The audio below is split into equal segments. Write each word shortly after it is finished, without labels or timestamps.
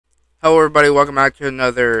Hello, everybody. Welcome back to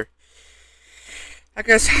another, I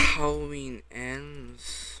guess, Halloween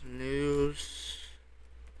ends news.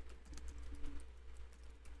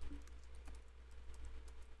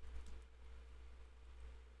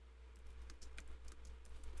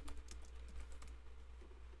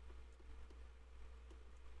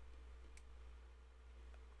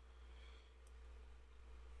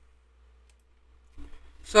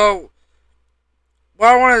 So, what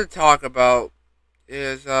I wanted to talk about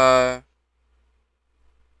is,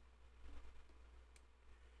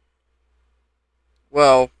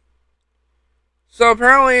 well, so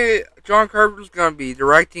apparently John Carpenter's gonna be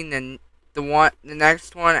directing the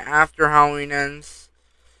next one after Halloween ends,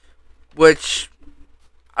 which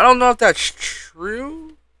I don't know if that's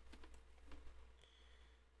true.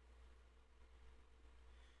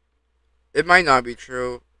 It might not be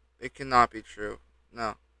true. It cannot be true.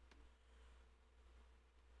 No.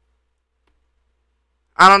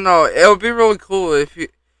 I don't know. It would be really cool if you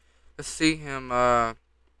to see him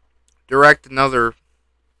direct another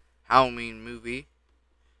Halloween movie.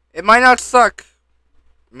 It might not suck.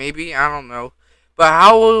 Maybe, I don't know. But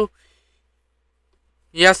how will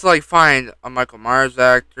he has to like find a Michael Myers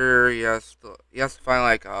actor, he has to find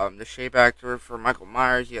like the shape actor for Michael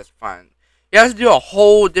Myers, he has to do a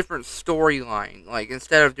whole different storyline. Like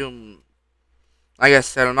instead of doing, like I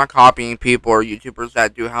said, I'm not copying people or YouTubers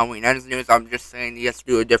that do Halloween Ends news. I'm just saying he has to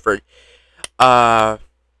do a different uh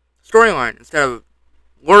storyline instead of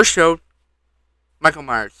Lore Show, Michael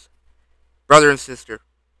Myers, brother and sister.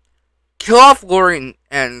 Kill off Laurie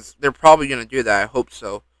ends. They're probably gonna do that. I hope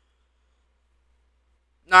so.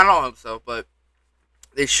 No, I don't hope so, but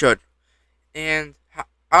they should. And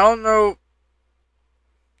I don't know.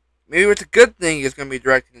 Maybe it's a good thing he's gonna be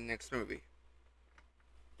directing the next movie.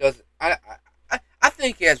 Does I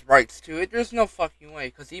think he has rights to it. There's no fucking way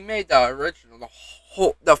because he made the original,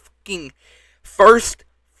 the fucking first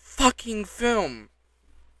fucking film,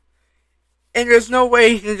 and there's no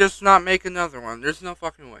way he can just not make another one. There's no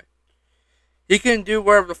fucking way. He can do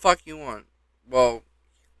whatever the fuck he wants. Well,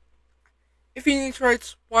 if he needs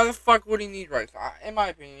rights, why the fuck would he need rights? In my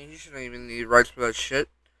opinion, he shouldn't even need rights for that shit.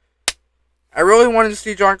 I really wanted to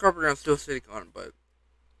see John Carpenter on Steel City Con, but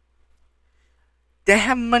they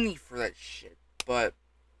have money for that shit. But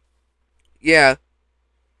yeah,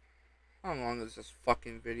 how long is this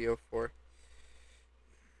fucking video for?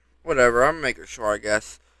 Whatever, I'm making sure, I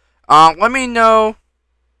guess. Let me know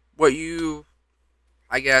what you,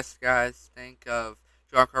 I guess, guys, think of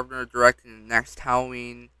John Carpenter directing the next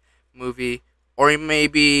Halloween movie, or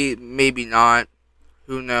maybe not.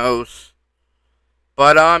 Who knows?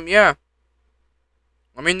 But yeah.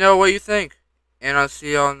 Let me know what you think, and I'll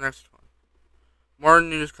see y'all next one. More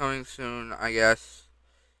news coming soon, I guess.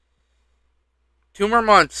 2 more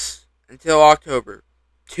months until October.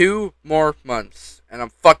 2 more months, and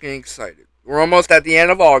I'm fucking excited. We're almost at the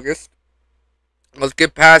end of August. Let's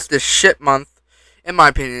get past this shit month. In my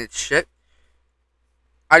opinion, it's shit.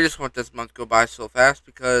 I just want this month to go by so fast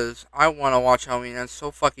because I want to watch Halloween Ends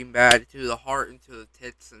so fucking bad to the heart, into the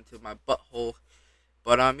tits, into my butthole.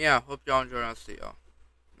 But yeah, hope y'all enjoy. I'll see y'all,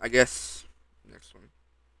 I guess, next one.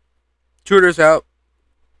 Tutors out.